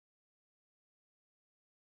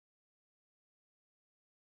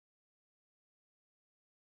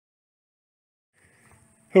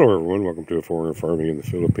Hello everyone, welcome to A Foreigner Farming in the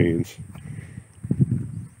Philippines.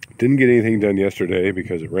 Didn't get anything done yesterday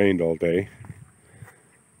because it rained all day.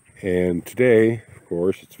 And today, of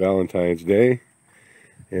course, it's Valentine's Day.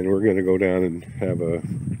 And we're going to go down and have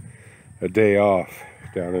a day off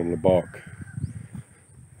down in Lubbock.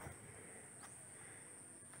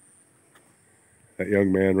 That young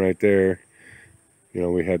man right there,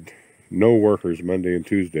 we had no workers Monday and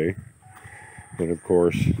Tuesday. And of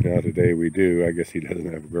course, now today we do. I guess he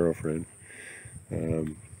doesn't have a girlfriend.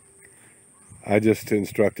 I just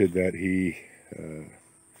instructed that he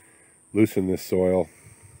loosen this soil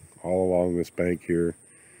all along this bank here,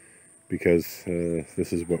 because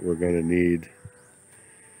this is what we're going to need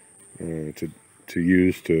to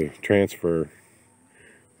use to transfer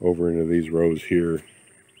over into these rows here.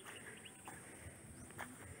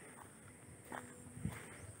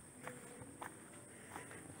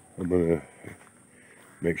 I'm going to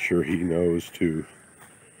make sure he knows to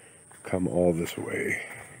come all this way.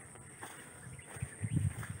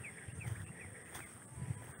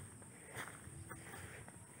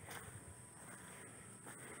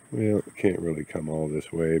 Well, it can't really come all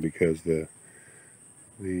this way because the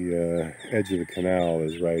edge of the canal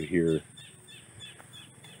is right here.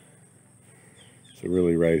 So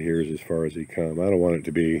really right here is as far as he come. I don't want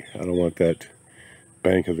that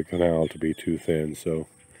bank of the canal to be too thin, so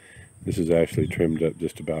this is actually trimmed up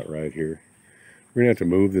just about right here. We're going to have to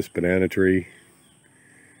move this banana tree.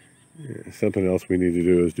 Something else we need to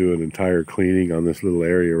do is do an entire cleaning on this little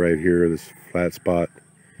area right here, this flat spot.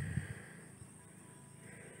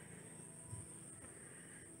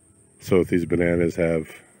 So if these bananas have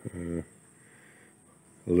a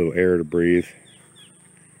little air to breathe.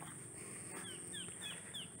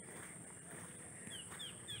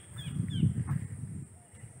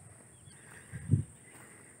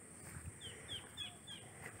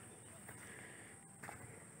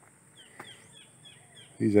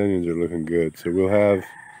 These onions are looking good, so we'll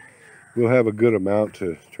have a good amount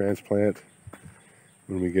to transplant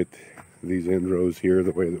when we get these end rows here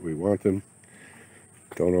the way that we want them.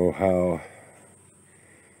 Don't know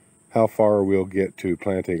how far we'll get to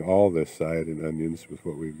planting all this side in onions with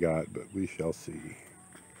what we've got, but we shall see.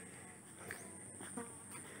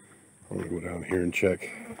 I'm going to go down here and check.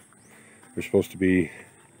 There's supposed to be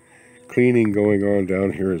cleaning going on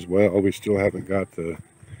down here as well. We still haven't got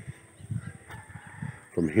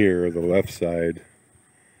from here, the left side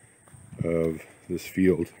of this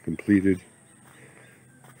field completed.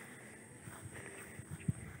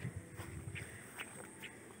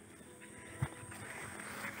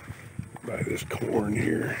 By this corn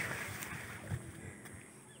here.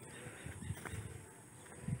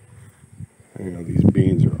 These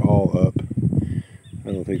beans are all up.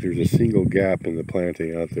 I don't think there's a single gap in the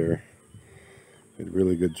planting out there. Had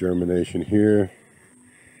really good germination here.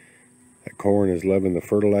 That corn is loving the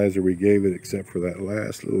fertilizer we gave it, except for that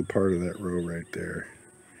last little part of that row right there.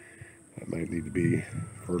 That might need to be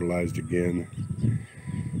fertilized again.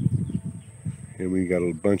 And we got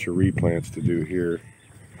a bunch of replants to do here.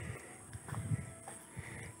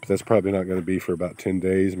 But that's probably not going to be for about 10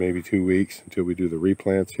 days, maybe 2 weeks, until we do the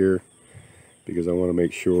replants here, because I want to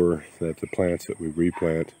make sure that the plants that we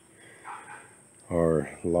replant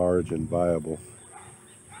are large and viable.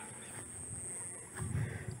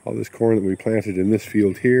 All this corn that we planted in this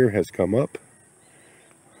field here has come up.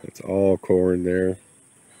 It's all corn there.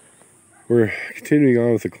 We're continuing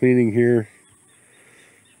on with the cleaning here.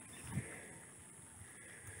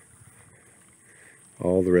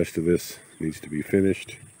 All the rest of this needs to be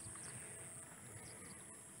finished.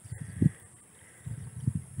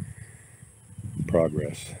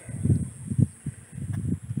 Progress.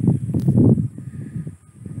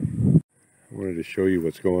 I wanted to show you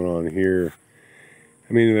what's going on here.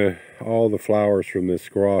 I mean, all the flowers from this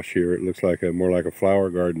squash here, it looks like more like a flower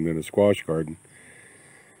garden than a squash garden.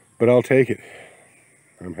 But I'll take it.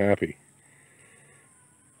 I'm happy.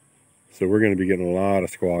 So we're going to be getting a lot of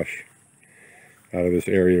squash out of this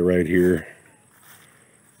area right here.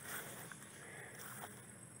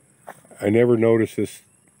 I never noticed this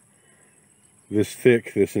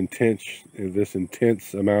thick, this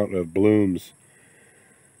intense amount of blooms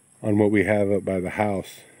on what we have up by the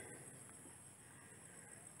house.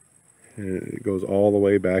 And it goes all the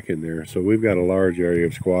way back in there. So we've got a large area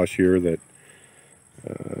of squash here that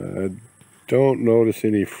I don't notice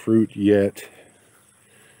any fruit yet.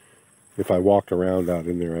 If I walked around out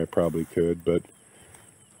in there, I probably could, but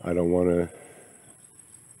I don't want to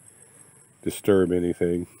disturb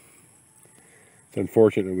anything. It's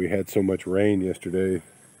unfortunate we had so much rain yesterday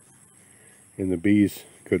and the bees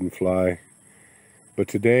couldn't fly. But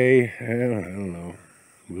today, I don't know.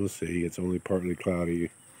 We'll see. It's only partly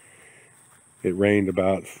cloudy. It rained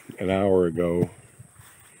about an hour ago,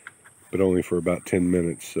 but only for about 10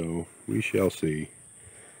 minutes, so we shall see.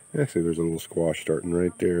 Actually, there's a little squash starting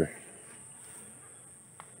right there.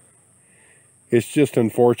 It's just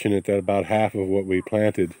unfortunate that about half of what we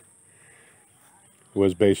planted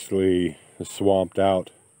was basically swamped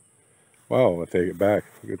out. Wow, I take it back.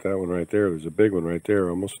 Look at that one right there. There's a big one right there.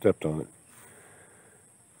 I almost stepped on it.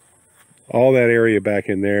 All that area back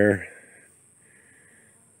in there.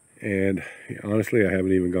 And honestly, I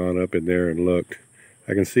haven't even gone up in there and looked.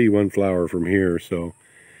 I can see one flower from here, so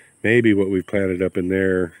maybe what we've planted up in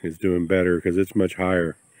there is doing better because it's much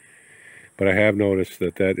higher. But I have noticed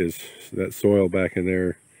that that soil back in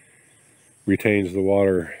there retains the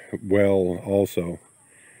water well also.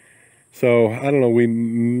 So I don't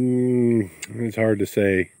know, it's hard to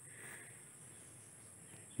say.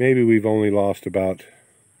 Maybe we've only lost about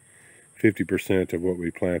 50% of what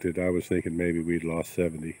we planted. I was thinking maybe we'd lost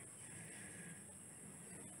 70.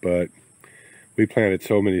 But we planted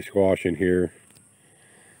so many squash in here.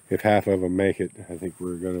 If half of them make it, I think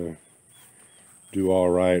we're gonna do all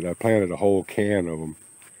right. I planted a whole can of them,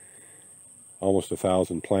 almost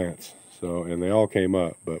 1,000 plants. So, and they all came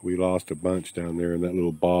up, but we lost a bunch down there in that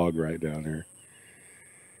little bog right down there.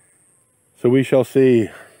 So we shall see.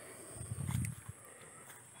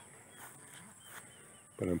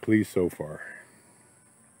 But I'm pleased so far.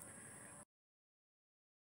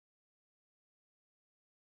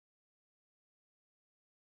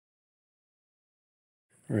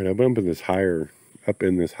 All right, I'm up in this higher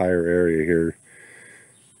area here.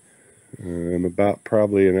 I'm about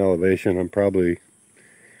probably in elevation. I'm probably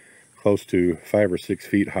close to 5 or 6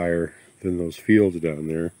 feet higher than those fields down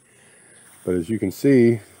there. But as you can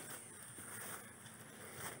see,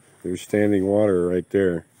 there's standing water right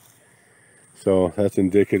there. So that's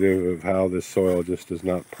indicative of how this soil just does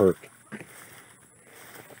not perk.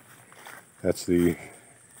 That's the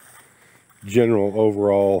general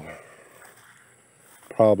overall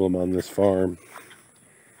problem on this farm.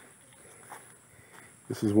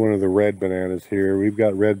 This is one of the red bananas here. We've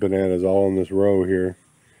got red bananas all in this row here.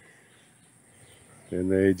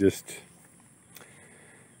 And they just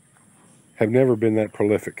have never been that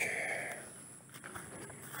prolific.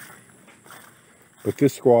 But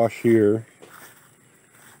this squash here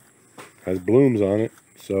has blooms on it,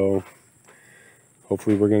 so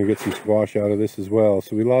hopefully we're going to get some squash out of this as well.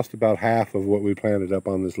 So we lost about half of what we planted up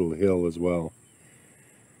on this little hill as well.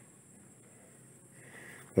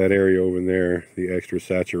 That area over there, the extra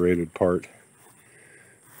saturated part.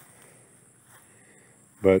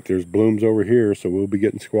 But there's blooms over here, so we'll be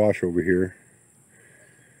getting squash over here.